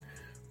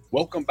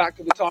Welcome back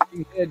to the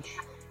Talking Hedge.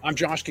 I'm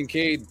Josh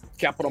Kincaid,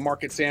 capital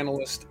markets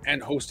analyst and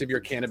host of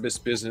your cannabis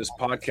business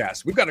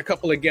podcast. We've got a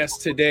couple of guests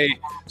today,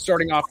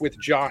 starting off with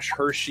Josh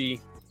Hershey.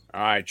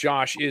 All right,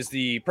 Josh is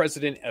the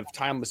president of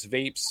Timeless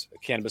Vapes, a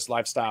cannabis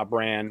lifestyle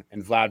brand,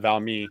 and Vlad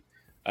Valmy,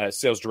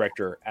 sales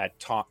director at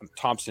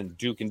Thompson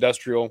Duke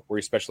Industrial, where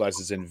he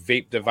specializes in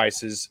vape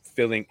devices,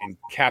 filling, and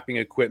capping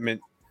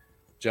equipment.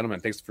 Gentlemen,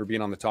 thanks for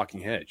being on the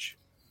Talking Hedge.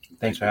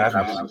 Thanks for having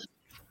us.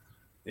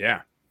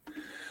 Yeah.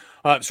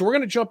 So we're going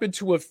to jump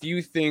into a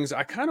few things.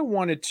 I kind of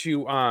wanted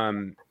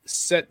to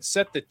set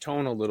the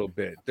tone a little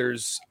bit.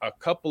 There's a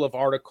couple of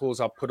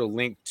articles. I'll put a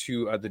link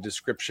to the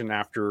description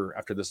after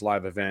this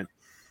live event.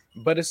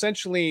 But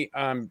essentially,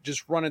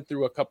 just running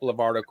through a couple of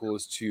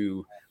articles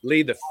to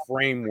lay the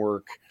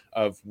framework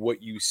of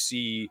what you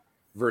see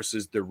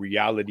versus the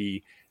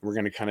reality. We're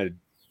going to kind of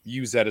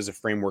use that as a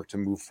framework to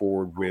move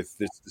forward with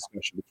this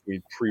discussion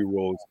between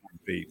pre-rolls and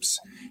vapes.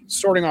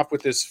 Starting off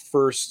with this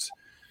first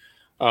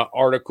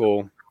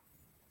article.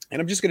 And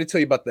I'm just going to tell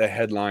you about the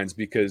headlines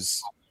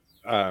because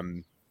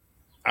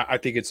I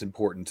think it's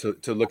important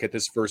to look at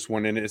this first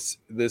one. And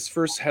this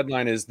first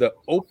headline is "The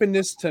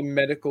openness to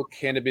medical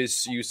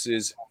cannabis use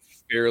is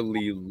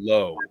fairly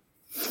low."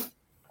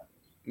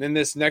 And then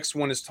this next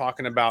one is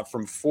talking about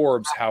from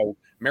Forbes how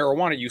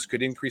marijuana use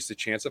could increase the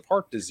chance of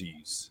heart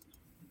disease.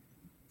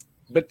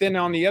 But then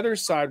on the other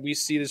side, we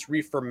see this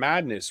reefer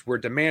madness where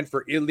demand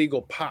for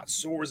illegal pot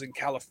soars in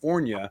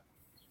California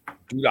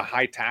due to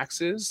high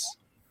taxes.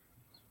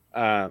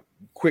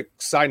 Quick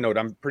side note,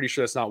 I'm pretty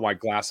sure that's not why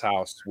Glass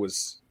House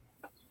was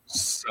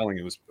selling.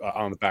 It was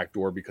on the back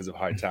door because of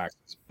high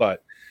taxes.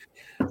 But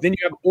then you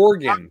have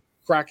Oregon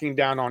cracking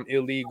down on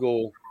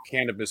illegal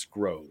cannabis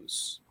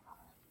grows.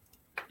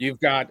 You've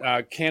got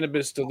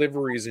cannabis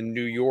deliveries in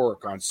New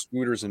York on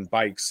scooters and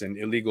bikes and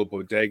illegal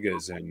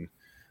bodegas and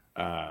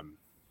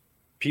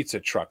pizza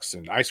trucks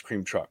and ice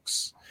cream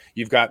trucks.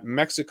 You've got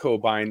Mexico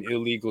buying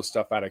illegal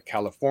stuff out of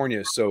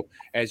California. So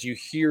as you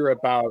hear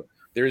about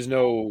there's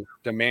no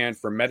demand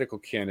for medical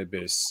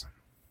cannabis,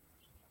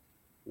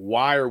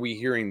 why are we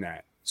hearing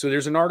that? So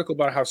there's an article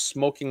about how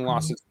smoking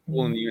loss is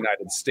full in the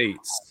United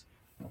States.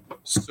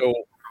 So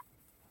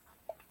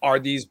are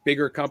these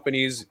bigger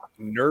companies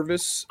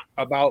nervous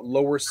about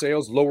lower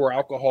sales, lower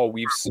alcohol?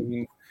 We've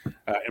seen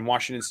in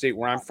Washington State,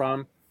 where I'm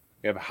from,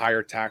 we have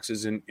higher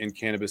taxes in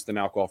cannabis than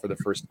alcohol for the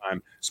first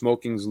time.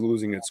 Smoking's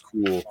losing its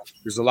cool.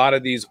 There's a lot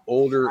of these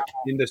older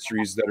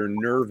industries that are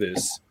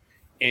nervous.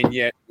 And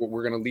yet what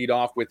we're going to lead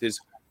off with is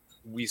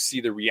we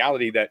see the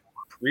reality that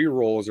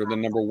pre-rolls are the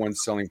number one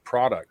selling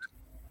product.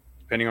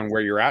 Depending on where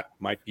you're at,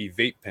 might be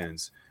vape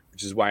pens,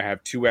 which is why I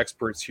have two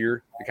experts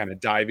here to kind of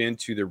dive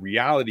into the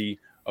reality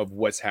of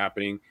what's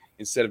happening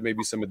instead of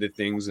maybe some of the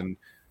things and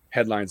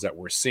headlines that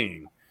we're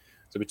seeing.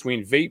 So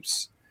between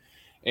vapes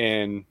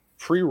and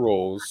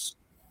pre-rolls,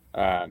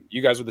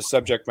 you guys are the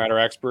subject matter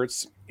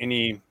experts.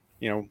 Anything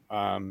you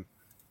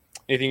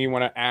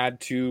want to add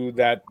to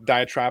that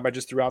diatribe I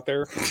just threw out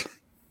there?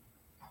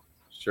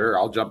 Sure,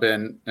 I'll jump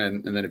in,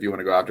 and then if you want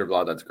to go after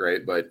Vlad, that's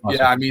great. But awesome.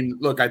 Yeah, I mean,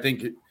 look, I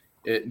think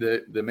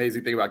the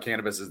amazing thing about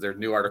cannabis is there's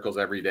new articles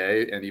every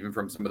day, and even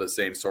from some of the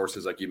same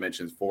sources, like you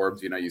mentioned,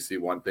 Forbes. You see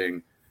one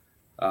thing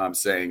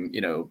saying,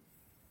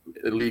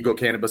 illegal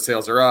cannabis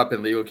sales are up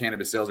and legal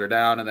cannabis sales are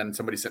down, and then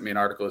somebody sent me an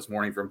article this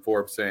morning from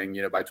Forbes saying,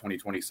 by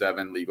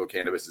 2027, legal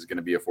cannabis is going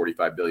to be a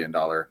 $45 billion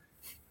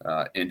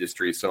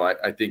industry. So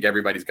I think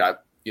everybody's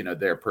got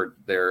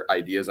their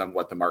ideas on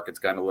what the market's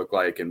going to look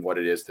like and what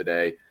it is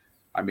today.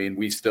 I mean,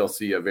 we still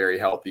see a very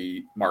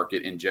healthy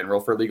market in general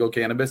for legal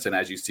cannabis. And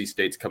as you see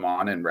states come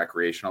on and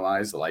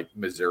recreationalize, like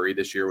Missouri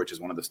this year, which is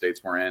one of the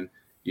states we're in,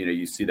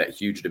 you see that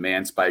huge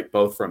demand spike,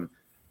 both from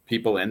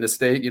people in the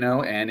state,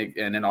 and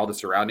in all the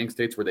surrounding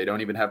states where they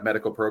don't even have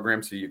medical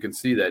programs. So you can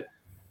see that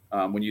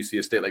when you see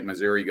a state like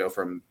Missouri go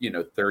from,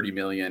 30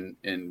 million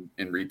in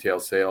retail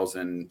sales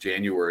in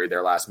January,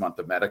 their last month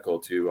of medical,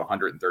 to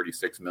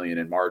 136 million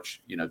in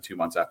March, 2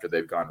 months after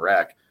they've gone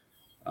rec.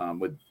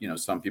 With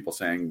some people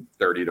saying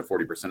 30 to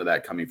 40% of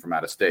that coming from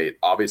out of state.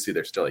 Obviously,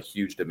 there's still a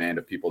huge demand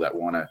of people that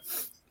want to,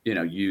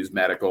 use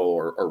medical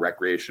or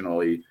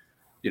recreationally,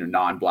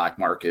 non-black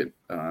market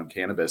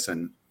cannabis,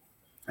 and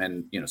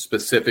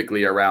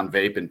specifically around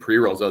vape and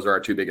pre-rolls. Those are our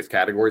two biggest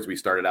categories. We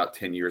started out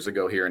 10 years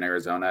ago here in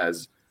Arizona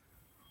as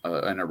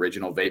an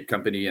original vape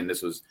company, and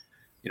this was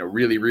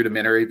really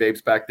rudimentary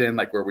vapes back then,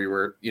 like where we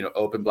were,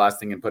 open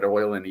blasting and put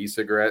oil in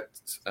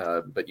e-cigarettes.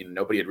 But,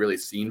 nobody had really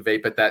seen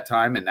vape at that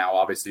time. And now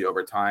obviously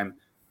over time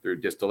through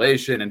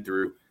distillation and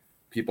through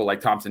people like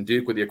Thompson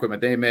Duke with the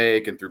equipment they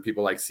make, and through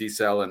people like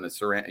C-Cell and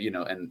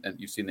and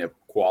you've seen the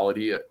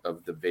quality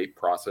of the vape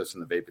process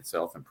and the vape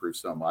itself improve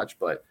so much.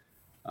 But,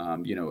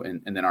 and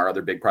then our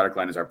other big product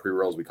line is our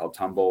pre-rolls we call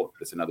Tumble.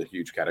 It's another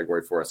huge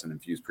category for us, an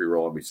infused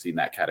pre-roll. And we've seen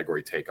that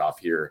category take off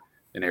here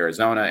in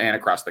Arizona and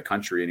across the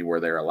country,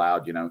 anywhere they're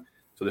allowed,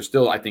 So there's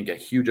still, I think, a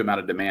huge amount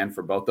of demand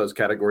for both those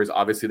categories.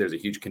 Obviously, there's a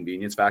huge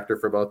convenience factor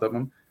for both of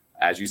them.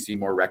 As you see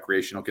more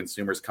recreational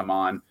consumers come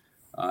on,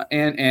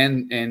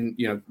 and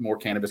more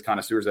cannabis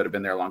connoisseurs that have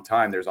been there a long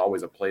time, there's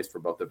always a place for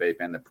both the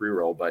vape and the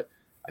pre-roll. But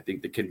I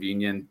think the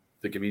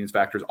convenience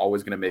factor is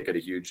always going to make it a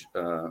huge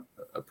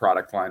a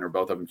product line, or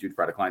both of them huge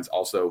product lines.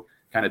 Also,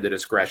 kind of the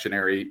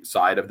discretionary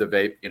side of the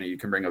vape. You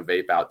can bring a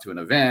vape out to an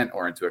event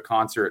or into a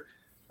concert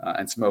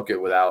and smoke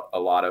it without a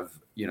lot of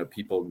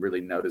people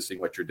really noticing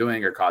what you're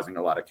doing or causing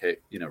a lot of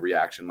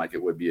reaction, like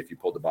it would be if you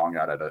pulled the bong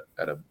out at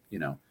a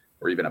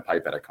or even a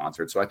pipe at a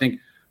concert. So I think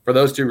for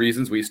those two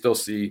reasons, we still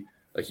see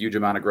a huge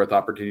amount of growth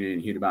opportunity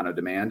and a huge amount of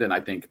demand. And I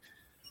think,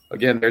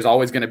 again, there's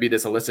always going to be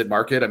this illicit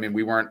market. I mean,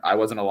 I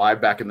wasn't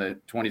alive back in the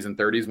 20s and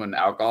 30s when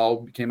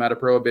alcohol came out of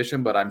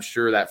prohibition, but I'm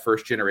sure that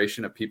first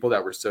generation of people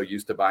that were so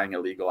used to buying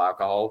illegal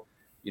alcohol,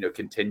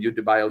 continued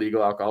to buy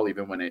illegal alcohol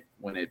even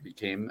when it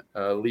became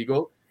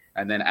legal.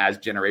 And then as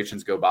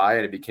generations go by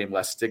and it became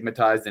less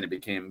stigmatized and it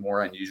became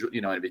more unusual,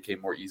 and it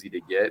became more easy to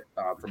get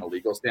from a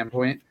legal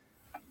standpoint.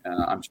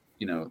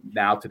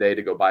 Now today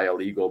to go buy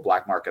illegal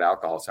black market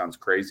alcohol sounds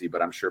crazy,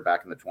 but I'm sure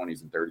back in the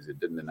 20s and 30s it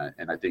didn't.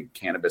 And I think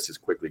cannabis is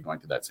quickly going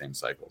through that same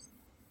cycle.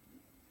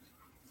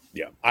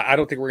 Yeah, I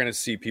don't think we're going to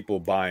see people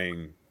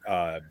buying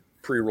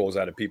pre-rolls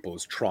out of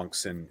people's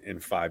trunks in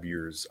 5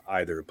 years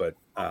either, but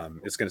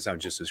it's going to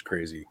sound just as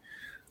crazy.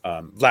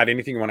 Vlad,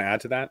 anything you want to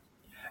add to that?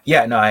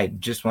 Yeah, no, I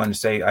just wanted to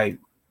say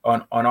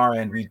on our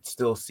end, we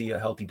still see a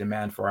healthy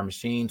demand for our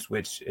machines,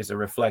 which is a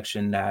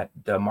reflection that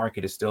the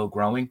market is still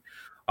growing.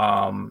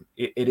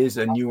 It is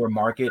a newer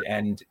market,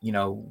 and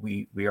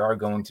we are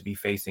going to be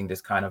facing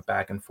this kind of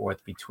back and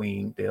forth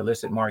between the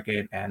illicit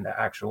market and the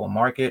actual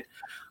market.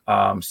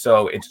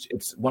 So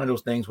it's one of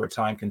those things where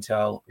time can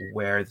tell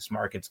where this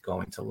market's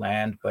going to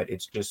land, but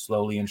it's just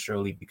slowly and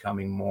surely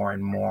becoming more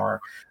and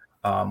more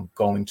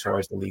going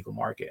towards the legal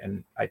market,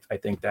 and I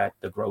think that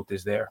the growth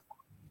is there.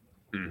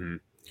 Mm-hmm.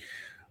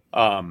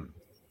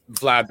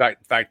 Vlad,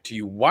 back to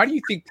you. Why do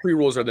you think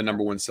pre-rolls are the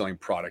number one selling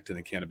product in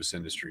the cannabis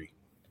industry?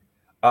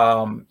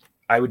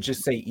 I would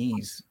just say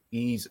ease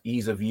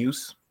of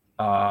use.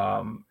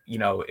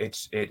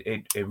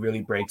 It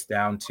really breaks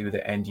down to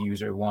the end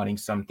user wanting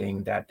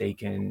something that they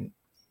can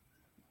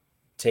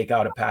take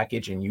out a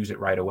package and use it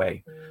right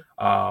away.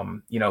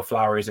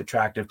 Flower is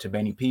attractive to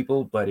many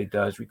people, but it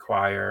does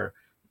require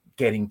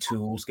getting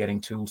tools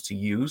to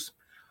use.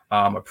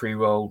 A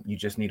pre-roll, you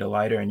just need a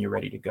lighter and you're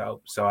ready to go.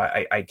 So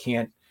I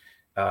can't,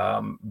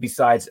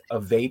 besides a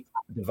vape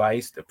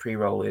device, the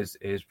pre-roll is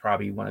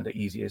probably one of the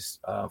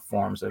easiest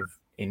forms of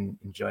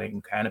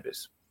enjoying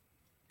cannabis.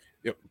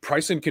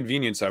 Price and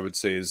convenience, I would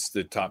say, is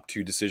the top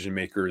two decision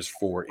makers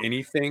for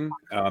anything.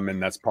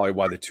 And that's probably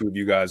why the two of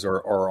you guys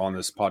are on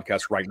this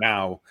podcast right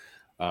now.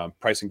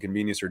 Price and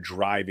convenience are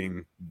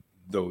driving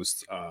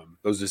those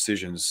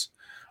decisions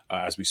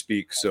as we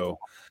speak. So,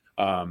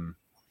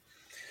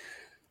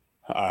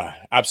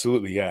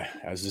 absolutely, yeah.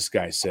 As this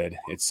guy said,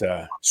 it's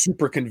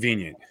super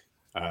convenient.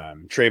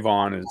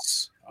 Trayvon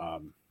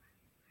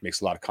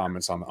makes a lot of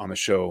comments on the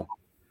show,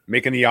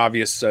 making the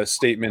obvious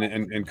statement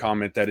and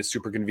comment that it's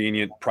super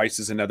convenient. Price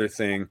is another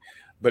thing.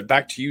 But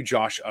back to you,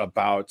 Josh,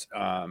 about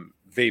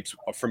vapes.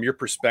 From your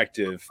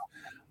perspective,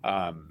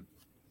 on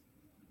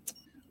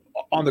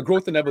the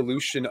growth and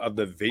evolution of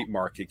the vape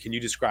market, can you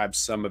describe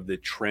some of the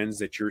trends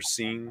that you're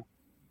seeing?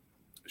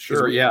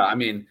 Sure. Yeah. I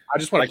mean, I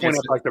just want to point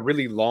out like the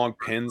really long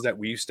pins that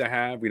we used to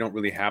have. We don't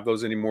really have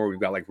those anymore. We've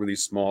got like really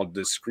small,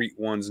 discrete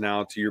ones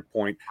now. To your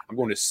point, I'm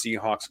going to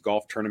Seahawks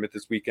golf tournament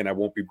this weekend. I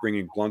won't be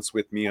bringing blunts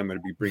with me. I'm going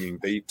to be bringing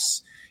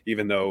vapes,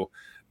 even though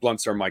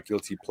blunts are my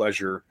guilty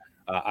pleasure.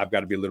 I've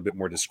got to be a little bit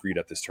more discreet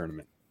at this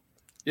tournament.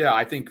 Yeah,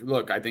 I think the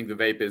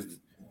vape is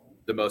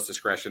the most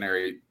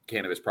discretionary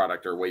cannabis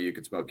product or way you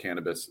could smoke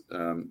cannabis,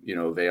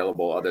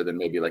 available, other than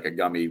maybe like a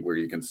gummy where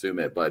you consume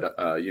it. But,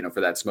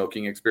 for that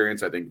smoking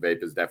experience, I think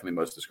vape is definitely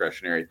most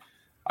discretionary.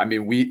 I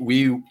mean,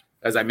 we,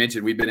 as I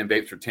mentioned, we've been in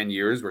vapes for 10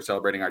 years. We're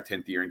celebrating our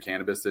 10th year in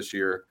cannabis this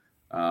year.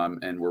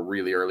 And we're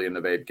really early in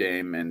the vape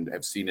game and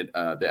have seen it,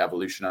 the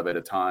evolution of it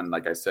a ton.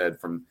 Like I said,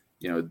 from,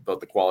 both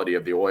the quality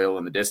of the oil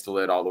and the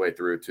distillate all the way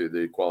through to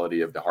the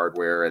quality of the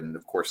hardware. And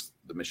of course,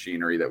 the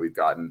machinery that we've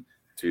gotten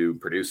to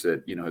produce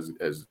it,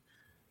 has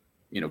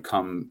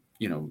come,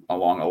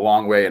 along a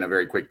long way in a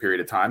very quick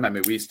period of time. I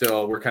mean,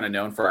 we're kind of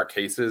known for our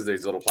cases,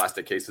 these little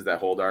plastic cases that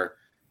hold our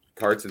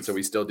carts. And so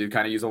we still do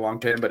kind of use a long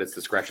pin, but it's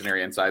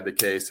discretionary inside the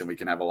case. And we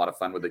can have a lot of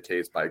fun with the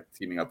case by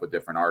teaming up with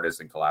different artists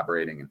and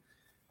collaborating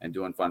and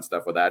doing fun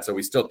stuff with that. So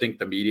we still think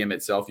the medium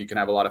itself, you can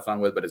have a lot of fun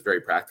with, but it's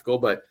very practical.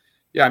 But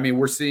yeah, I mean,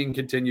 we're seeing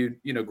continued,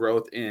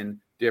 growth in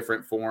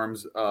different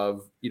forms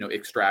of,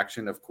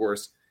 extraction. Of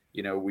course,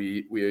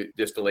 we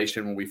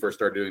distillation, when we first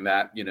started doing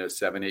that,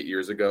 7-8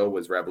 years ago,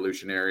 was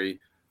revolutionary.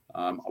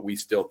 We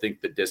still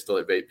think the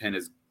distillate vape pen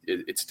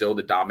it's still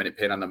the dominant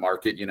pen on the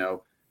market.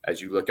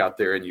 As you look out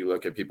there and you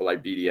look at people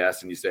like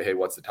BDS and you say, hey,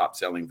 what's the top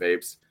selling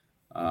vapes?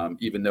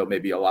 Even though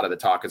maybe a lot of the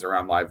talk is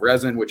around live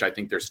resin, which I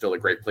think there's still a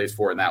great place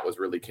for. And that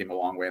came a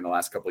long way in the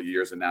last couple of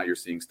years. And now you're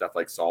seeing stuff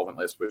like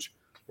solventless, which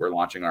we're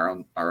launching our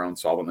own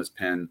solventless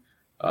pen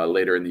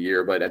later in the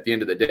year. But at the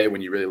end of the day,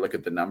 when you really look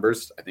at the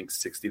numbers, I think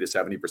 60 to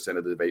 70%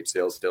 of the vape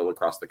sales still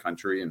across the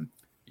country, and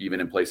even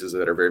in places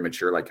that are very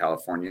mature like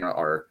California,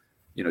 are,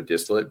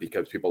 distillate,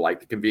 because people like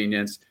the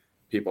convenience.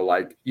 People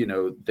like,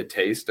 the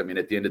taste. I mean,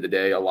 at the end of the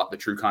day, the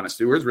true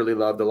connoisseurs really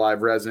love the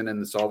live resin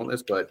and the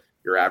solventless, but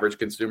your average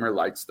consumer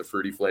likes the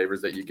fruity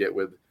flavors that you get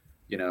with,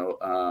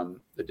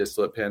 the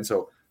distillate pen.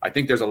 So I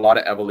think there's a lot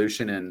of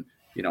evolution in,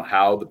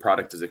 how the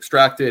product is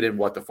extracted and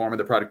what the form of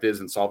the product is.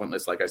 And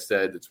solventless, like I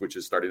said, which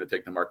is starting to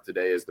take the market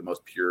today, is the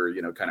most pure,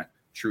 kind of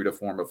true to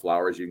form of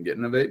flowers you can get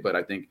in a vape. But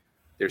I think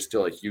there's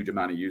still a huge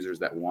amount of users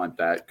that want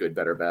that good,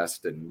 better,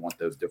 best, and want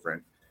those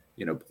different,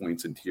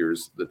 points and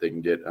tiers that they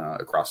can get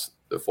across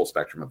the full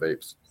spectrum of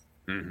vapes.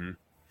 Mm-hmm.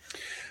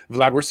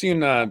 Vlad, we're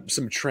seeing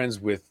some trends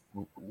with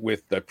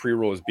the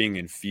pre-rolls being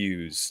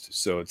infused.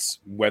 So it's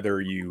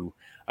whether you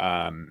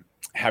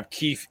have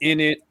keef in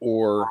it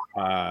or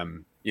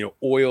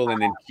oil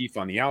and then keef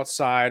on the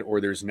outside,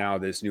 or there's now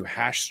this new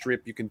hash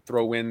strip you can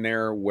throw in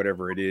there.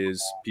 Whatever it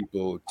is,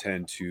 people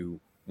tend to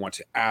want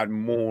to add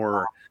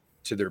more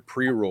to their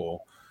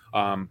pre-roll.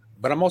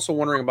 But I'm also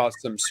wondering about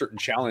some certain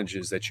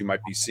challenges that you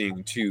might be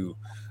seeing too.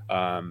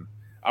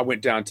 I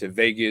went down to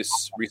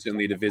Vegas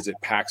recently to visit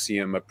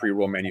Paxium, a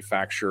pre-roll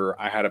manufacturer.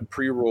 I had a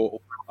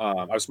pre-roll.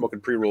 I was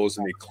smoking pre-rolls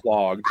and they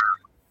clogged.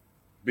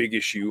 Big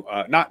issue.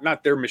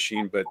 Not their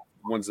machine, but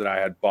ones that I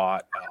had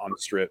bought on the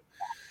strip.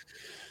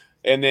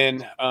 And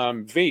then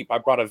vape. I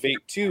brought a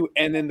vape too,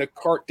 and then the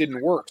cart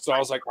didn't work. So I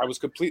was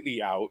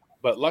completely out.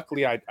 But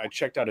luckily, I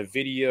checked out a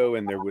video,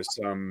 and there was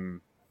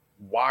some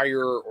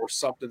wire or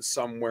something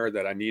somewhere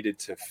that I needed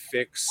to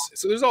fix.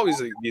 So there's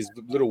always these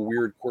little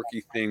weird,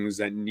 quirky things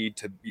that need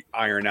to be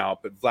ironed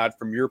out. But Vlad,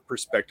 from your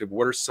perspective,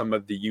 what are some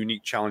of the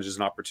unique challenges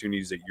and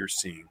opportunities that you're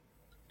seeing?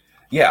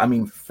 Yeah, I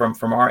mean, from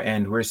our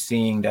end, we're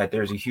seeing that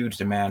there's a huge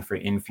demand for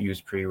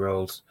infused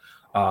pre-rolls,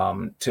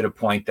 to the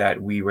point that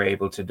we were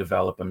able to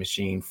develop a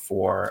machine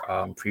for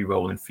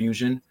pre-roll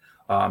infusion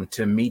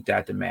to meet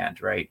that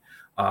demand, right?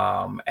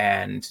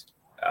 And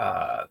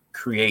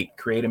create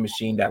a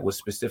machine that was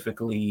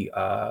specifically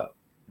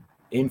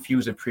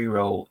infuse a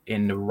pre-roll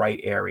in the right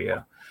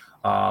area,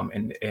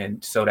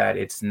 and so that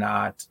it's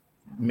not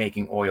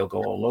making oil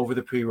go all over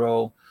the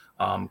pre-roll,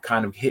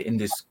 kind of hitting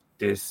this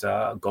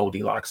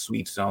Goldilocks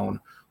sweet zone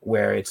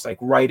where it's like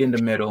right in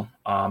the middle,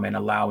 and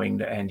allowing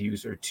the end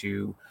user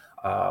to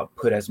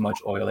put as much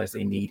oil as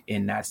they need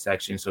in that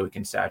section so it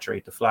can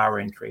saturate the flower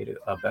and create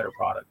a better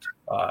product,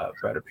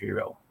 better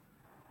pre-roll.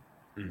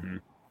 Mm-hmm.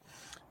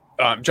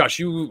 Josh,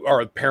 you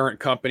are a parent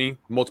company,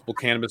 multiple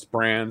cannabis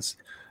brands.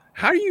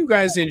 How do you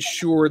guys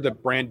ensure the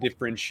brand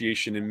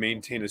differentiation and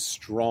maintain a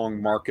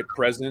strong market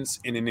presence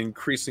in an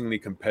increasingly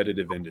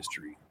competitive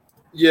industry?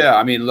 Yeah,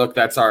 I mean, look,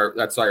 that's our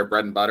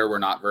bread and butter. We're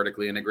not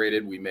vertically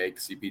integrated. We make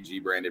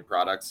CPG branded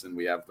products, and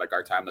we have like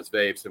our timeless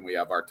vapes, and we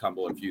have our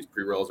tumble infused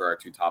pre-rolls are our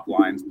two top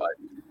lines. But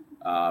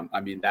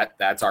I mean,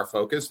 that's our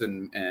focus,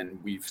 and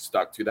we've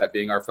stuck to that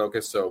being our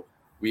focus. So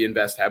we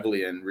invest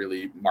heavily in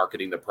really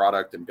marketing the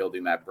product and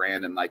building that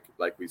brand. And like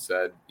we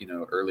said,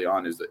 early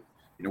on, is that,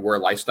 we're a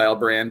lifestyle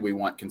brand. We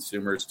want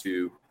consumers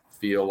to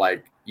feel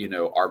like,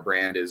 our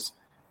brand is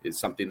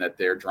something that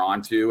they're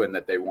drawn to and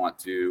that they want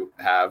to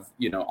have,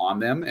 on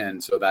them.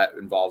 And so that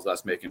involves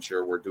us making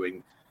sure we're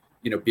doing,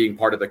 being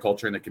part of the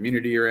culture and the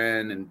community you're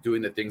in, and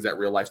doing the things that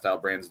real lifestyle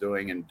brands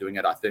doing, and doing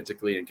it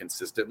authentically and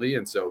consistently.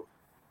 And so,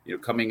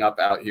 coming up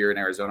out here in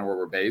Arizona where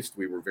we're based,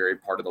 we were very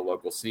part of the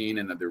local scene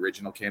and the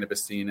original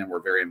cannabis scene. And we're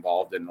very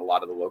involved in a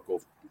lot of the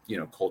local,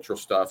 cultural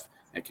stuff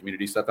and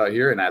community stuff out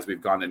here. And as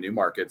we've gone to new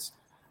markets,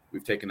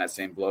 we've taken that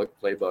same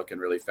playbook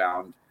and really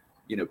found,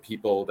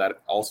 people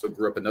that also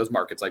grew up in those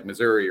markets like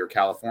Missouri or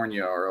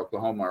California or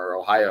Oklahoma or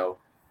Ohio,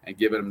 and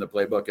given them the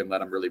playbook and let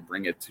them really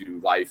bring it to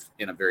life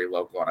in a very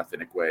local and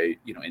authentic way,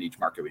 in each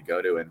market we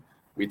go to. And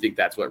we think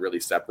that's what really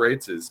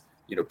separates is,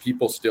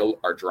 people still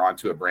are drawn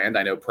to a brand.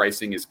 I know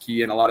pricing is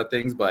key in a lot of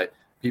things, but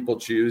people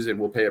choose and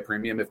will pay a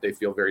premium if they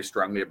feel very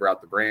strongly about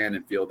the brand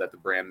and feel that the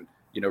brand,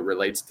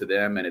 relates to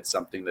them. And it's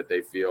something that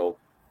they feel,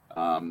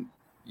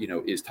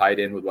 is tied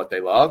in with what they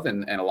love.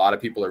 And a lot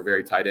of people are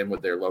very tied in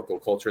with their local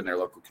culture and their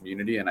local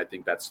community. And I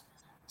think that's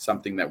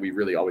something that we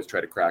really always try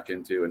to crack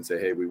into and say,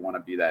 hey, we want to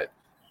be that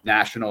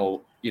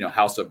national,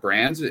 house of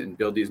brands and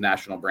build these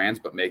national brands,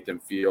 but make them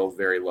feel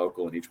very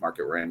local in each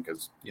market we're in.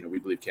 Because, we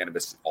believe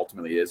cannabis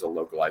ultimately is a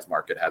localized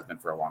market, has been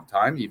for a long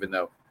time, even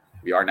though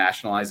we are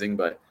nationalizing,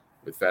 but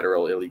with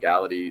federal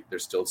illegality,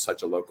 there's still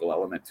such a local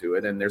element to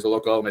it. And there's a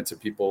local element to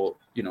people,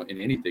 in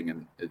anything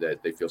and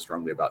that they feel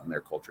strongly about in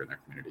their culture and their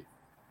community.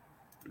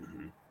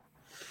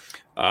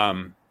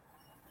 Mm-hmm.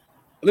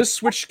 Let's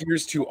switch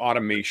gears to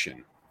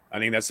automation. I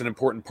think that's an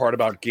important part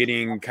about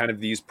getting kind of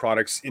these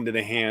products into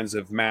the hands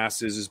of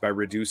masses is by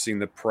reducing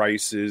the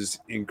prices,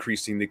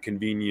 increasing the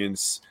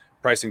convenience.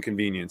 Price and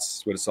convenience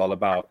is what it's all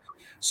about.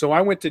 So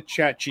I went to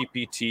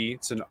ChatGPT.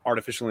 It's an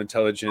artificial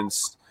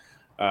intelligence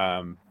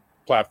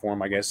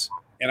platform, I guess.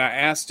 And I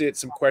asked it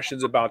some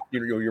questions about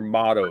your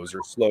mottos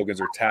or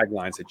slogans or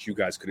taglines that you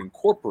guys could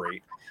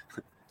incorporate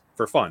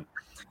for fun.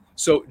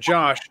 So,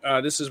 Josh,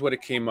 this is what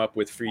it came up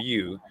with for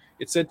you.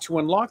 It said, to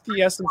unlock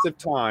the essence of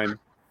time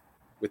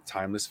with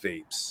timeless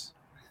vapes.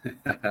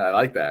 I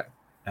like that.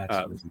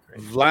 Absolutely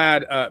great.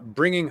 Vlad,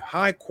 bringing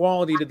high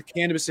quality to the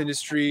cannabis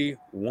industry,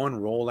 one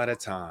roll at a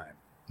time.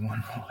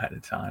 One roll at a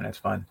time. That's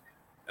fun.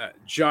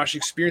 Josh,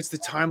 experience the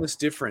timeless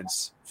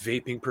difference.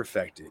 Vaping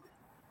perfected.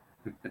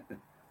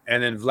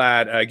 And then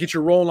Vlad, get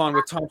your roll on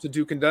with Thompson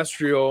Duke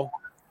Industrial.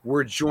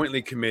 We're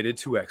jointly committed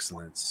to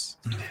excellence.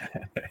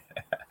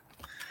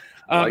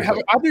 Have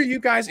either of you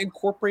guys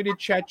incorporated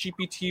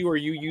ChatGPT, or are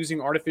you using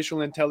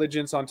artificial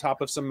intelligence on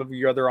top of some of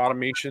your other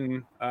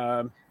automation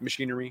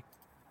machinery?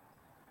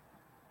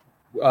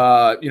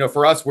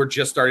 For us, we're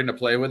just starting to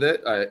play with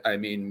it. I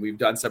mean, we've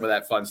done some of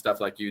that fun stuff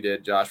like you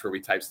did, Josh, where we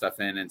type stuff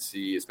in and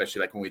see,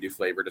 especially like when we do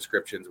flavor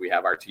descriptions, we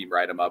have our team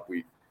write them up.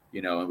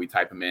 And we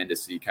type them in to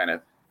see kind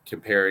of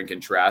compare and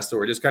contrast. So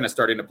we're just kind of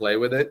starting to play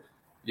with it.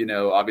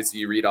 Obviously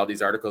you read all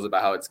these articles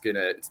about how it's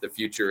the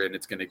future and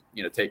it's gonna,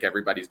 take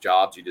everybody's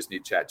jobs. You just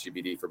need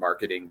ChatGPT for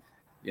marketing.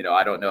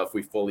 I don't know if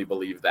we fully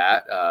believe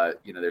that.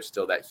 There's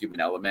still that human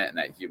element and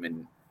that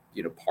human,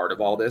 part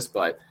of all this,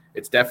 but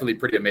it's definitely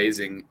pretty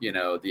amazing,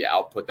 the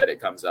output that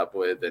it comes up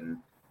with. And,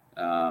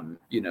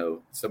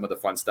 some of the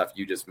fun stuff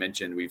you just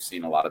mentioned, we've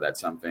seen a lot of that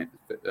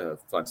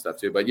fun stuff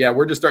too. But yeah,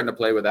 we're just starting to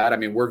play with that. I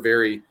mean, we're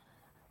very,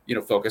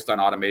 focused on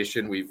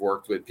automation. We've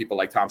worked with people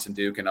like Thompson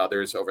Duke and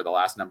others over the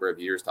last number of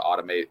years to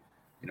automate.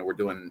 We're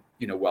doing,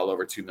 well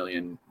over 2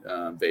 million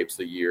vapes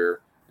a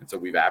year. And so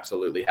we've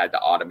absolutely had to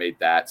automate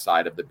that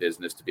side of the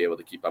business to be able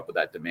to keep up with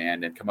that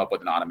demand and come up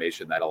with an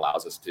automation that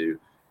allows us to,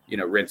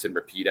 rinse and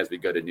repeat as we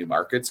go to new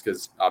markets.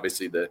 Because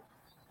obviously the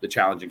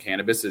challenge in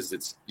cannabis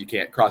is you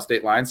can't cross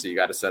state lines. So you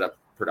got to set up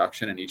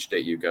production in each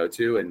state you go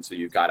to. And so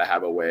you've got to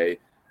have a way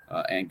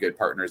and good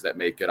partners that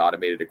make good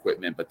automated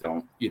equipment, but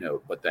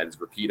but that is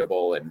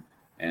repeatable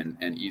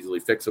and easily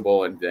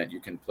fixable, and that you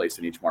can place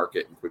in each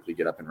market and quickly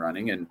get up and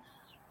running. And,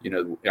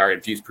 our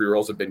infused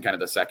pre-rolls have been kind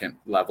of the second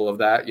level of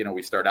that.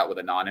 We start out with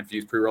a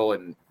non-infused pre-roll,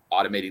 and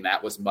automating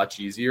that was much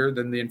easier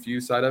than the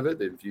infused side of it.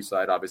 The infused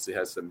side obviously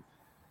has some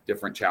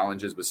different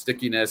challenges with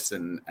stickiness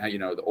and,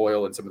 the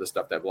oil and some of the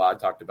stuff that Vlad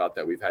talked about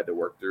that we've had to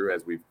work through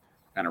as we've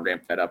kind of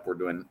ramped that up. We're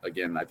doing,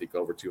 again, I think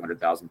over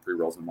 200,000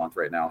 pre-rolls a month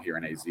right now here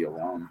in AZ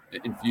alone,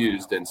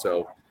 infused. And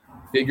so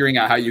figuring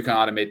out how you can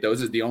automate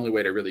those is the only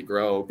way to really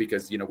grow,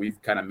 because,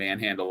 we've kind of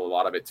manhandled a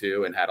lot of it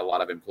too and had a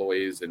lot of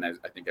employees. And as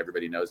I think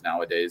everybody knows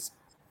nowadays,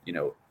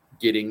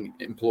 getting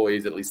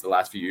employees, at least the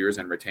last few years,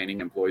 and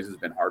retaining employees has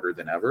been harder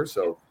than ever.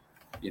 So,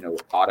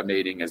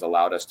 automating has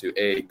allowed us to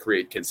A,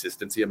 create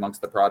consistency amongst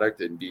the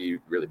product, and B,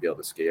 really be able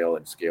to scale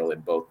in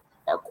both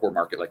our core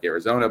market like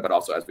Arizona, but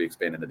also as we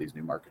expand into these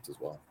new markets as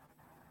well.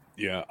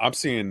 Yeah, I'm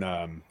seeing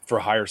for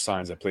hire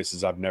signs at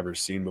places I've never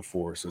seen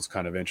before. So it's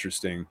kind of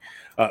interesting.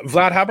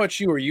 Vlad, how about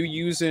you? Are you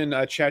using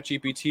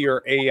ChatGPT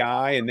or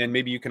AI? And then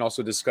maybe you can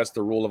also discuss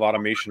the role of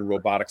automation and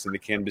robotics in the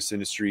cannabis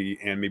industry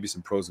and maybe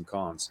some pros and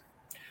cons.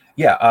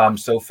 Yeah.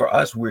 So for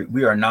us,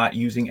 we are not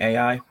using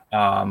AI.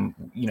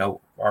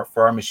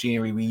 For our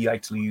machinery, we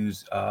actually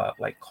use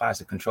like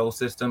classic control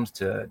systems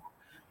to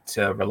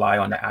rely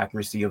on the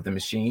accuracy of the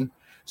machine.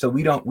 So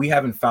we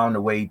haven't found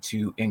a way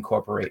to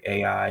incorporate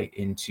AI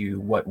into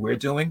what we're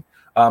doing,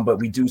 but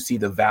we do see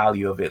the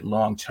value of it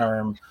long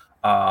term.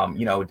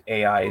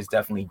 AI is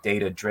definitely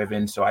data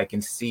driven, so I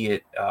can see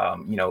it,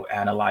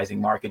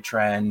 analyzing market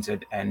trends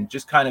and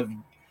just kind of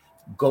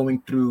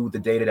going through the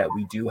data that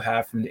we do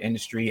have from the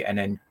industry and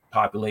then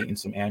populating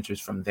some answers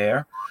from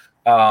there.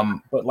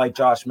 But like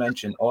Josh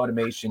mentioned,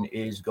 automation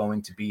is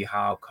going to be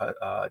how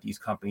these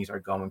companies are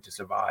going to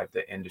survive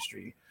the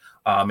industry.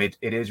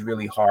 It is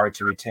really hard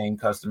to retain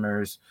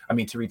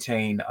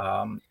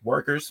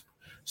workers.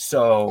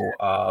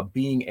 So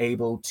being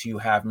able to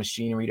have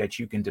machinery that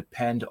you can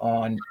depend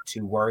on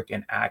to work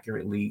and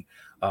accurately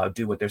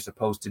do what they're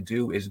supposed to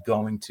do is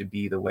going to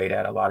be the way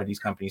that a lot of these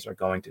companies are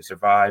going to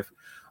survive.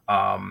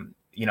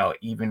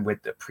 Even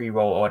with the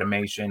pre-roll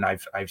automation,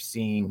 I've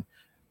seen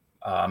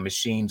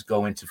machines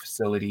go into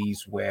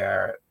facilities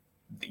where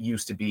it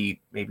used to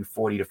be maybe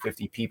 40 to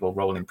 50 people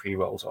rolling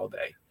pre-rolls all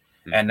day.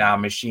 Mm-hmm. And now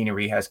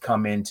machinery has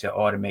come in to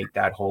automate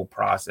that whole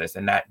process.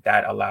 And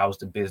that allows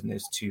the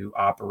business to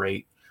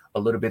operate a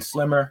little bit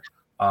slimmer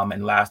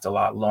and last a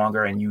lot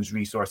longer and use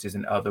resources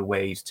in other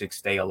ways to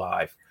stay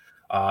alive.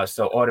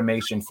 So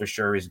automation for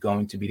sure is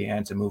going to be the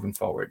answer moving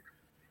forward.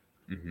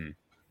 Mm-hmm.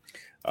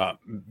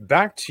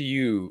 Back to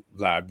you,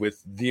 Vlad,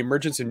 with the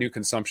emergence of new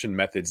consumption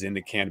methods in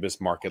the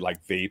cannabis market,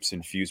 like vapes,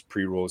 infused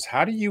pre-rolls,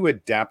 how do you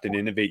adapt and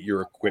innovate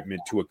your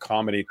equipment to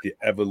accommodate the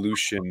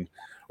evolution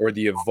or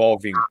the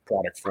evolving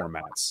product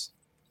formats?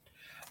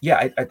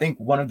 Yeah, I think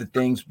one of the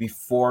things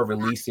before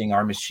releasing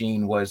our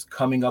machine was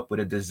coming up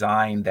with a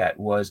design that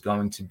was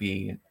going to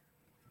be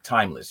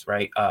timeless,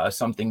 right?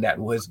 Something that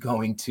was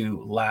going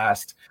to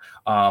last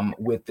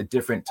with the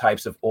different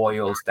types of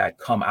oils that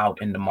come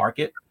out in the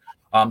market.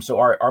 So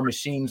our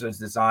machines is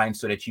designed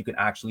so that you can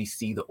actually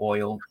see the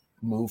oil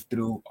move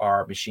through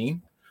our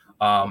machine.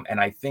 And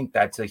I think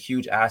that's a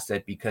huge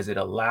asset because it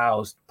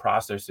allows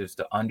processors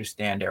to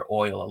understand their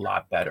oil a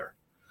lot better.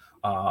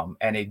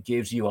 And it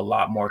gives you a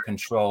lot more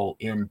control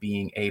in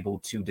being able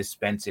to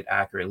dispense it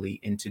accurately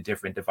into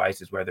different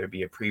devices, whether it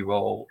be a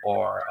pre-roll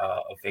or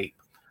a vape.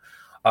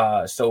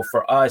 So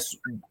for us,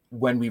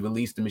 when we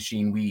released the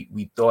machine,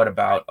 we thought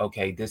about,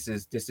 okay, this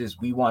is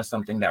we want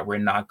something that we're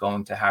not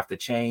going to have to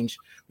change.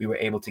 We were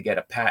able to get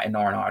a patent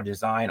on our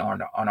design,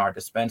 on our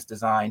dispense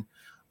design,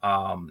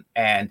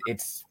 and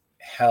it's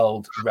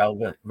held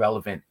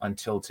relevant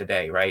until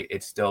today, right?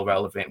 It's still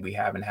relevant. We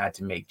haven't had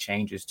to make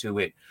changes to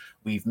it.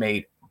 We've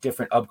made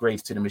different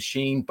upgrades to the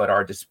machine, but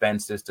our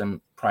dispense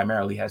system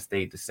primarily has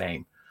stayed the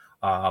same.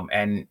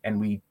 And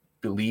we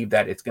believe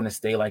that it's going to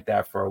stay like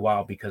that for a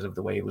while because of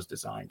the way it was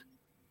designed.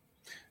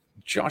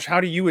 Josh, how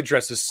do you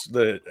address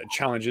the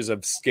challenges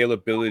of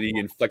scalability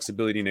and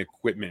flexibility in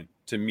equipment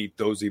to meet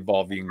those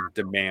evolving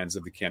demands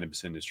of the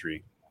cannabis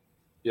industry?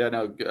 Yeah,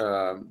 no,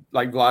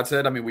 like Vlad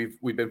said, I mean,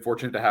 we've been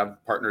fortunate to have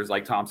partners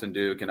like Thompson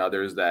Duke and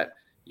others that,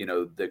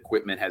 the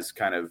equipment has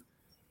kind of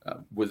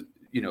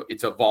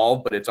it's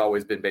evolved, but it's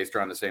always been based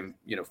around the same,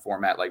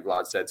 format, like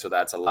Vlad said. So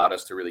that's allowed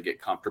us to really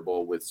get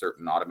comfortable with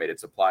certain automated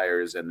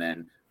suppliers and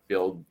then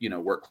build,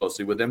 work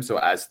closely with them. So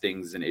as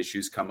things and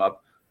issues come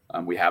up,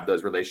 we have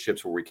those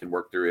relationships where we can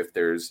work through if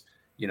there's,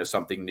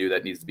 something new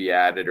that needs to be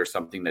added or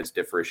something that's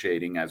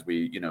differentiating as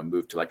we,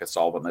 move to like a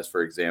solventless,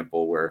 for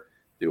example, where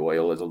the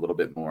oil is a little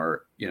bit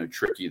more,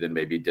 tricky than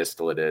maybe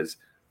distillate is.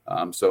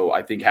 So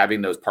I think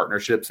having those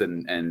partnerships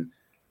and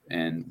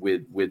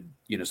with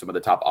some of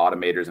the top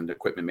automators and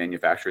equipment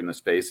manufacturing in the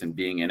space and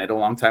being in it a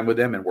long time with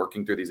them and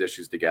working through these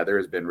issues together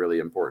has been really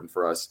important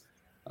for us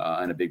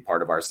and a big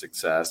part of our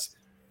success.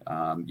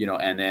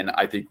 And then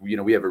I think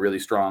we have a really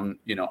strong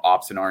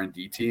ops and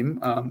R&D team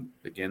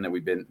again that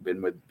we've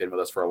been with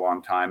us for a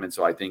long time. And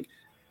so I think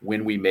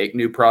when we make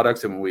new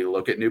products and when we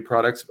look at new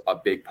products, a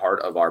big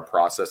part of our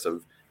process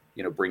of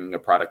bringing a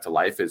product to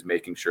life is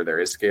making sure there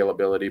is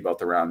scalability,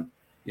 both around,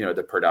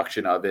 the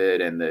production of it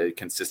and the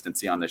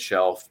consistency on the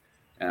shelf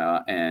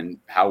and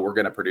how we're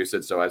going to produce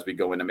it. So as we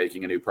go into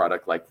making a new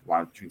product, like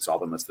launching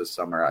solventless this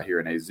summer out here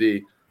in AZ,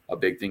 a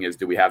big thing is,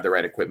 do we have the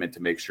right equipment to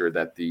make sure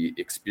that the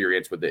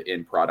experience with the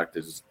end product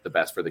is the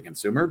best for the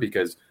consumer?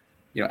 Because,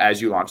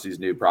 as you launch these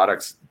new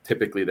products,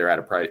 typically they're at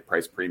a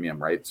price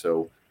premium, right?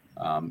 So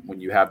when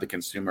you have the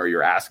consumer,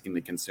 you're asking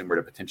the consumer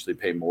to potentially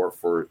pay more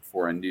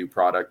for a new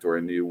product or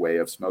a new way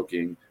of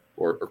smoking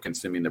or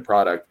consuming the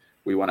product.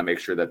 We want to make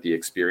sure that the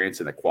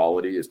experience and the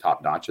quality is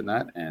top notch in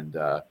that. And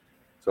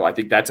so I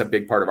think that's a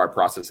big part of our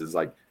process is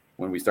like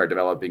when we start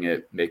developing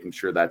it, making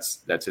sure that's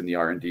in the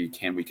R&D.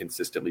 Can we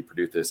consistently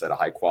produce this at a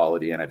high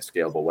quality and at a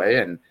scalable way?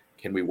 And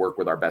can we work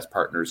with our best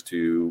partners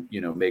to,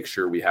 make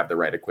sure we have the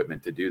right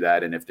equipment to do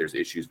that? And if there's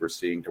issues we're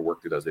seeing, to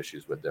work through those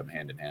issues with them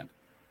hand in hand.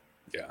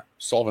 Yeah.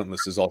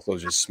 Solventless is also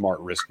just smart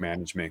risk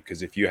management,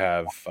 because if you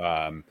have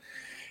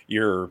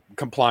your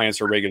compliance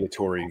or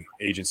regulatory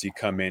agency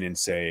come in and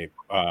say,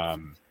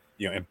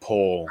 and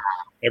pull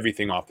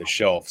everything off the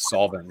shelf,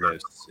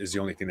 solventless is the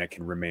only thing that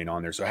can remain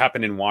on there. So it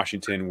happened in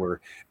Washington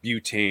where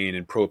butane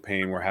and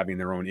propane were having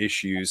their own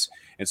issues,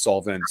 and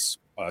solventless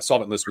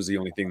was the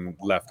only thing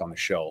left on the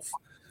shelf.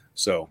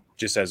 So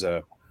just as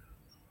a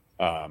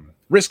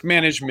risk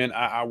management,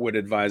 I would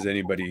advise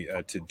anybody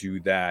to do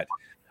that.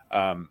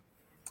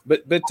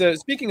 But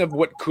speaking of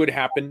what could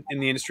happen in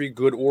the industry,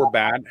 good or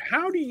bad,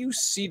 how do you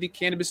see the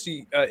cannabis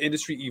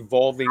industry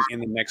evolving in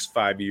the next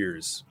 5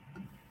 years?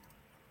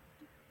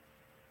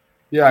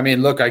 Yeah, I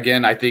mean, look,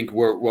 again, I think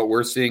what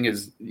we're seeing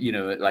is,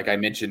 like I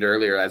mentioned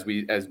earlier,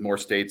 as more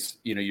states,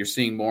 you're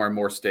seeing more and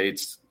more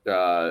states,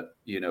 have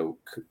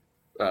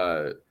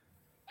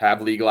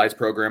legalized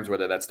programs,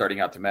 whether that's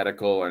starting out to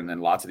medical, and then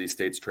lots of these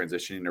states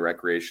transitioning to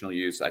recreational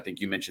use. I think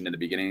you mentioned in the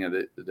beginning of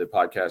the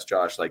podcast,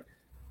 Josh, like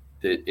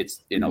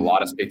it's in a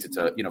lot of states, it's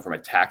from a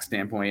tax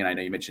standpoint. I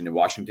know you mentioned in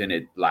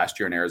Washington, last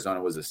year in Arizona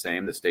was the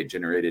same. The state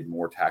generated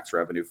more tax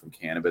revenue from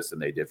cannabis than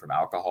they did from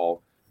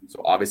alcohol. So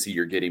obviously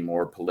you're getting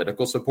more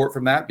political support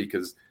from that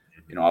because,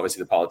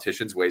 obviously the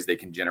politicians, ways they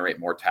can generate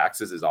more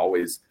taxes is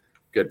always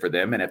good for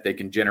them. And if they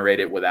can generate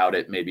it without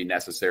it maybe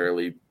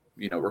necessarily,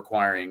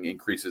 requiring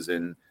increases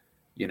in,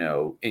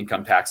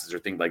 income taxes or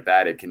things like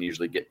that, it can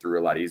usually get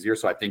through a lot easier.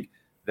 So I think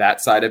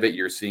that side of it,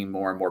 you're seeing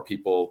more and more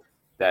people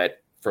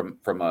that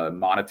from a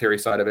monetary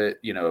side of it,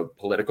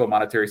 political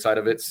monetary side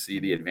of it, see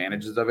the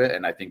advantages of it.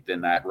 And I think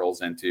then that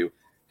rolls into,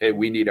 hey,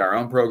 we need our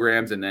own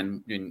programs. And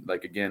then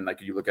like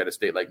you look at a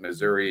state like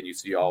Missouri and you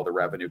see all the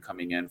revenue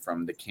coming in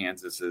from the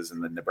Kansases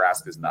and the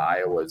Nebraskas and the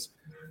Iowas,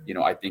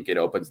 I think it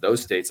opens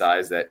those states'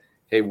 eyes that,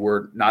 hey,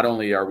 we're not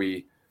only are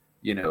we,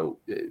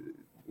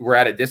 we're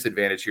at a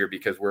disadvantage here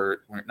because we're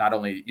not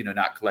only,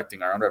 not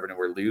collecting our own revenue,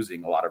 we're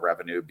losing a lot of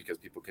revenue because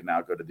people can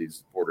now go to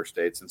these border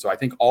states. And so I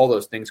think all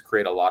those things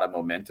create a lot of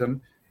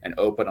momentum and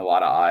open a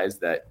lot of eyes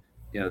that,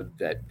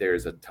 that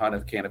there's a ton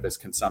of cannabis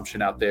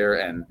consumption out there,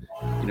 and,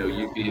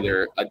 you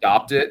either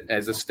adopt it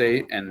as a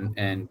state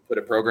and put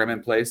a program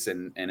in place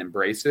and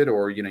embrace it,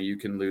 or, you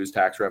can lose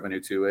tax revenue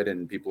to it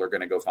and people are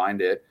going to go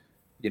find it,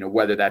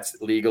 whether that's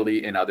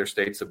legally in other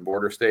states and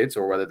border states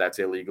or whether that's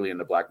illegally in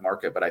the black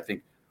market. But I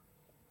think,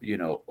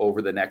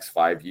 over the next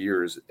 5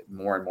 years,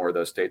 more and more of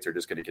those states are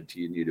just going to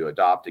continue to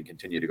adopt and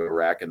continue to go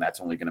rec. And that's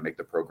only going to make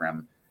the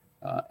program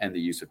and the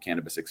use of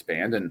cannabis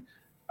expand. And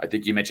I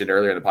think you mentioned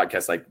earlier in the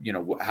podcast, like,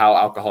 how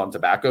alcohol and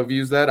tobacco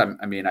views that.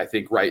 I mean, I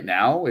think right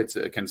now it's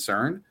a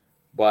concern,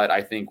 but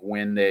I think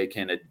when they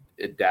can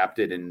adapt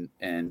it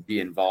and be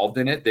involved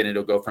in it, then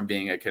it'll go from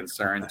being a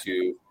concern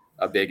to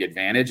a big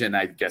advantage. And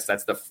I guess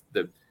that's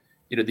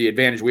the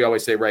advantage we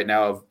always say right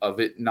now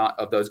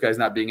of those guys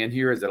not being in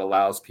here is it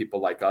allows people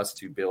like us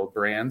to build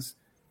brands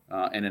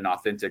in an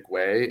authentic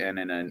way and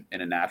in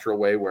a natural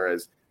way.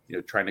 Whereas,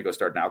 trying to go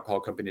start an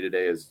alcohol company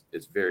today is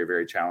very,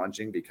 very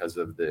challenging because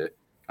of the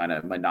kind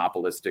of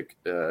monopolistic,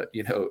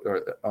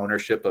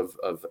 ownership of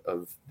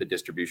the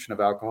distribution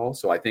of alcohol.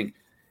 So I think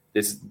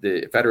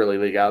the federal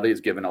illegality has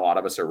given a lot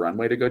of us a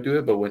runway to go do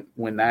it. But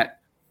when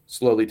that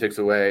slowly ticks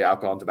away,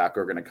 alcohol and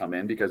tobacco are going to come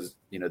in because,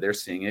 they're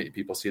seeing it.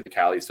 People see the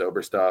Cali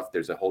sober stuff.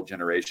 There's a whole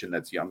generation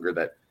that's younger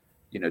that,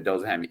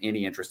 doesn't have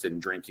any interest in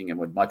drinking and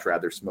would much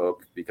rather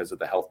smoke because of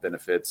the health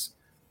benefits,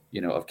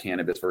 of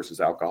cannabis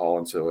versus alcohol.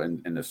 And so,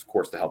 and of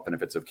course, the health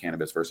benefits of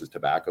cannabis versus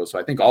tobacco. So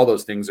I think all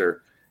those things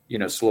are,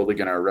 slowly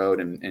going to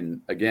erode.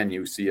 And again,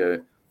 you see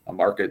a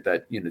market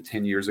that,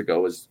 10 years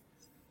ago was,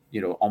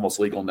 almost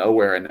legal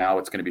nowhere. And now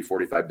it's going to be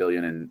 45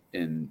 billion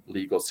in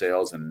legal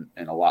sales and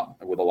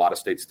with a lot of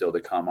states still to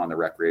come on the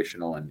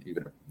recreational and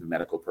even the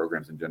medical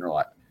programs in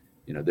general.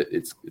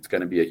 It's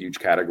going to be a huge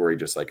category,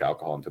 just like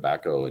alcohol and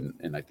tobacco.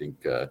 And I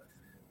think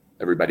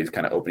everybody's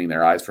kind of opening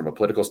their eyes from a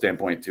political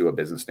standpoint to a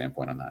business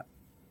standpoint on that.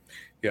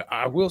 Yeah,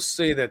 I will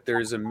say that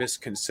there's a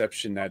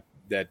misconception that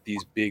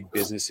these big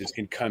businesses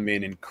can come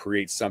in and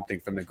create something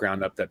from the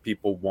ground up that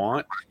people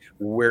want,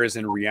 whereas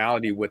in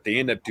reality, what they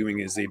end up doing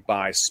is they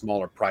buy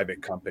smaller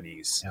private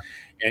companies.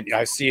 Yeah. And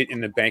I see it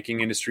in the banking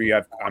industry.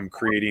 I've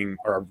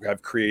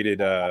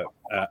created an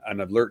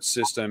alert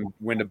system,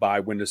 when to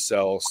buy, when to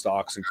sell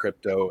stocks and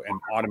crypto, and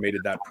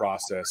automated that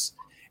process.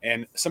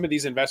 And some of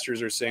these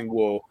investors are saying,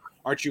 well,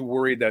 aren't you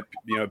worried that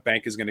a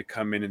bank is going to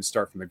come in and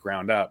start from the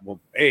ground up? Well,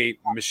 A,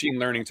 machine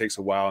learning takes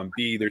a while, and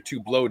B, they're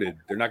too bloated.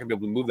 They're not going to be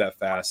able to move that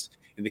fast.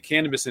 In the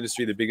cannabis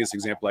industry, the biggest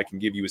example I can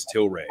give you is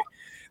Tilray.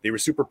 They were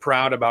super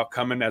proud about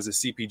coming as a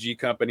CPG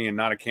company and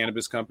not a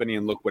cannabis company,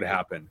 and look what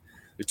happened.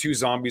 The two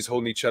zombies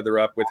holding each other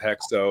up with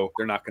Hexo.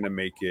 They're not going to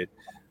make it.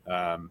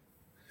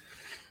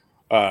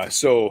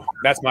 So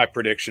that's my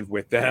prediction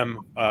with them.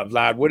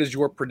 Vlad, what is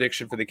your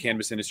prediction for the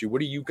cannabis industry?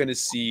 What are you going to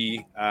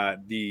see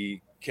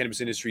the cannabis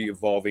industry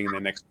evolving in the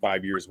next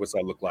 5 years? What's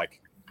that look like?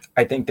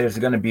 I think there's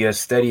going to be a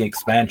steady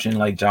expansion,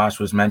 like Josh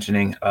was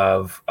mentioning,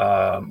 of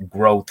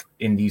growth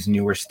in these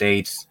newer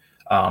states.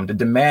 The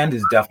demand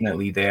is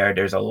definitely there.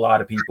 There's a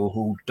lot of people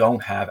who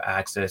don't have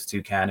access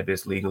to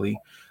cannabis legally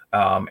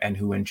and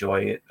who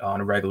enjoy it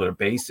on a regular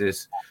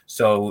basis.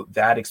 So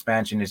that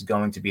expansion is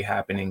going to be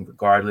happening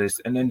regardless.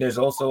 And then there's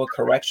also a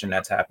correction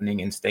that's happening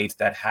in states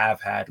that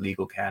have had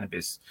legal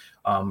cannabis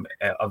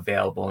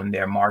available in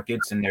their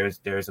markets. And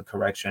there's a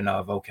correction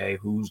of, okay,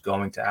 who's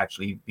going to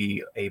actually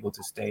be able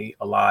to stay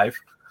alive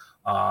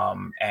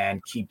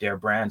and keep their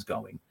brands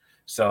going.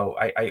 So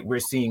we're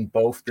seeing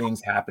both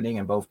things happening,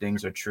 and both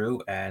things are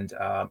true. And,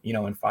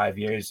 in 5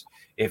 years,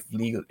 if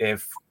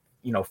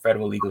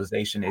federal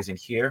legalization isn't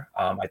here,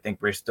 I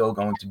think we're still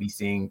going to be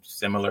seeing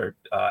similar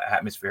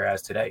atmosphere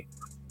as today.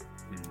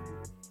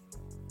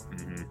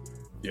 Mm-hmm.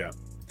 Yeah.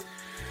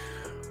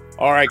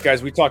 All right,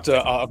 guys, we talked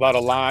about a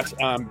lot.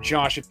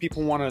 Josh, if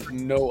people want to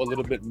know a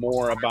little bit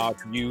more about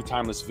you,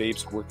 Timeless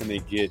Vapes, where can they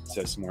get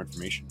some more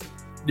information?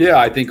 Yeah,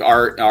 I think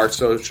our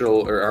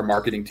social or our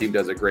marketing team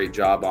does a great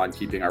job on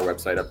keeping our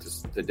website up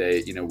to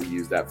date. We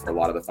use that for a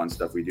lot of the fun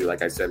stuff we do.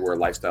 Like I said, we're a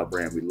lifestyle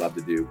brand. We love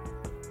to do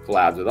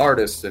collabs with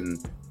artists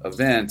and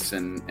events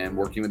and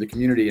working with the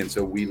community. And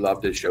so we love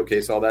to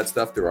showcase all that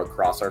stuff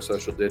across our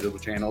social digital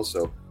channels.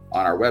 So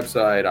on our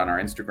website, on our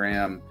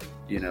Instagram,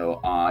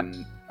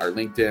 on our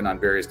LinkedIn, on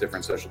various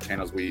different social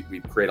channels, we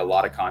create a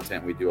lot of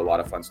content. We do a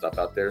lot of fun stuff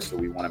out there. So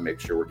we want to make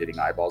sure we're getting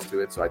eyeballs to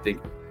it. So I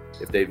think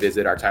if they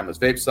visit our Timeless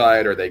Vape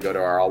site or they go to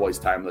our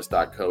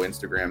alwaystimeless.co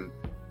Instagram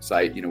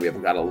site, we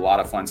have got a lot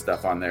of fun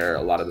stuff on there.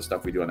 A lot of the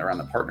stuff we do around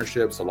the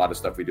partnerships, a lot of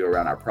stuff we do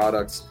around our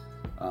products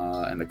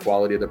and the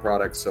quality of the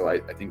products. So I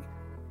think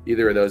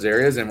either of those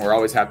areas, and we're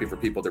always happy for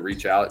people to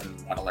reach out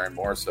and want to learn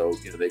more. So,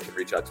 they can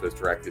reach out to us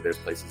directly. There's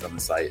places on the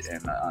site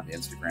and on the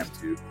Instagram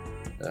too,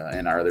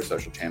 and our other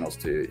social channels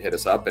to hit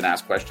us up and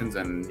ask questions.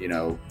 And,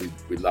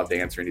 we'd love to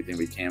answer anything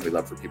we can. We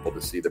love for people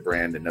to see the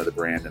brand and know the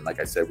brand. And like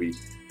I said, we've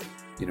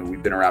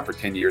been around for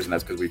 10 years, and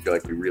that's because we feel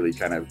like we really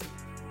kind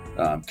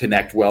of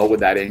connect well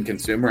with that end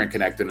consumer and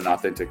connect in an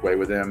authentic way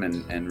with them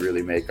and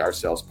really make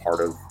ourselves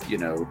part of,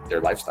 their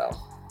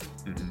lifestyle.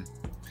 Mm-hmm.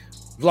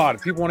 Vlad,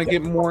 if people want to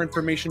get more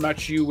information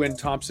about you and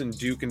Thompson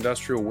Duke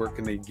Industrial, where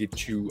can they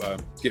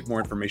get more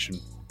information?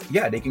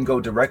 Yeah, they can go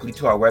directly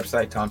to our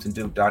website,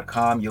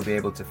 thompsonduke.com. You'll be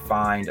able to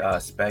find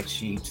spec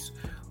sheets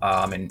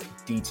and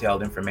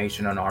detailed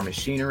information on our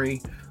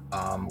machinery.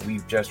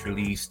 We've just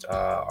released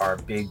our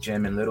big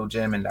gym and little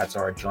gym, and that's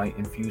our joint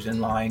infusion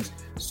lines.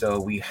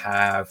 So we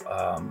have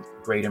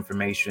great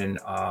information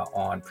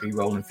on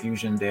pre-roll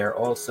infusion there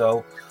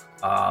also.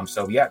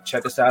 So yeah,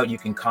 check us out. You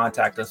can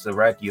contact us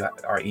direct.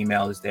 Our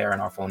email is there,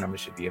 and our phone number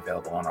should be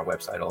available on our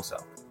website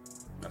also.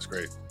 That's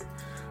great.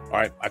 All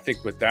right, I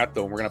think with that,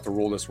 though, we're going to have to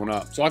roll this one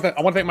up. So I want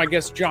to thank my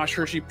guest, Josh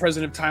Hershey,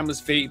 president of Timeless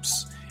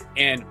Vapes,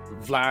 and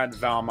Vlad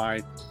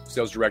Valmy,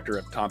 sales director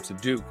at Thompson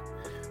Duke.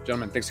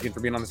 Gentlemen, thanks again for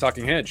being on the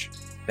Talking Hedge.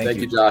 Thank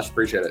you, Josh.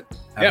 Appreciate it.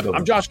 Yeah,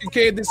 I'm Josh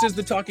Kincaid. This is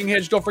the Talking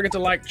Hedge. Don't forget to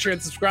like, share,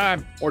 and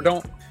subscribe, or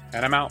don't.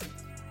 And I'm out.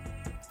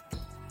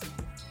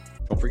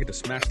 Don't forget to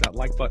smash that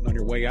like button on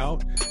your way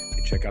out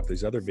and check out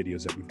these other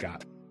videos that we've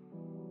got.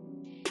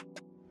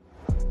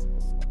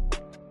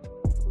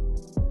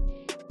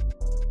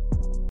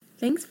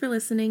 Thanks for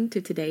listening to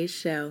today's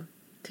show.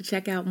 To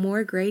check out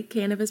more great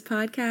cannabis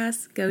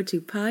podcasts, go to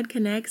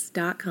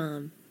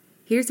podconnects.com.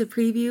 Here's a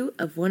preview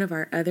of one of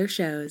our other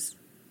shows.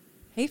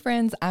 Hey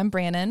friends, I'm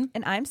Brannon.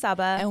 And I'm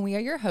Saba. And we are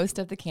your host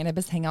of the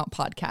Cannabis Hangout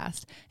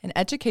podcast, an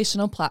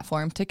educational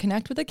platform to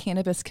connect with the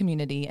cannabis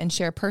community and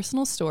share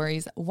personal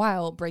stories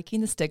while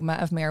breaking the stigma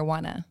of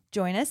marijuana.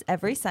 Join us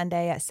every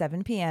Sunday at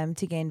 7 p.m.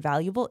 to gain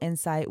valuable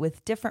insight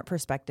with different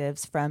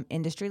perspectives from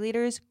industry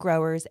leaders,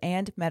 growers,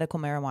 and medical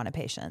marijuana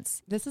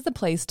patients. This is a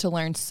place to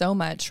learn so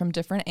much from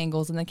different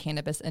angles in the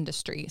cannabis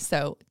industry.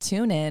 So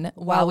tune in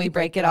while we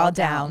break it all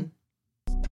down.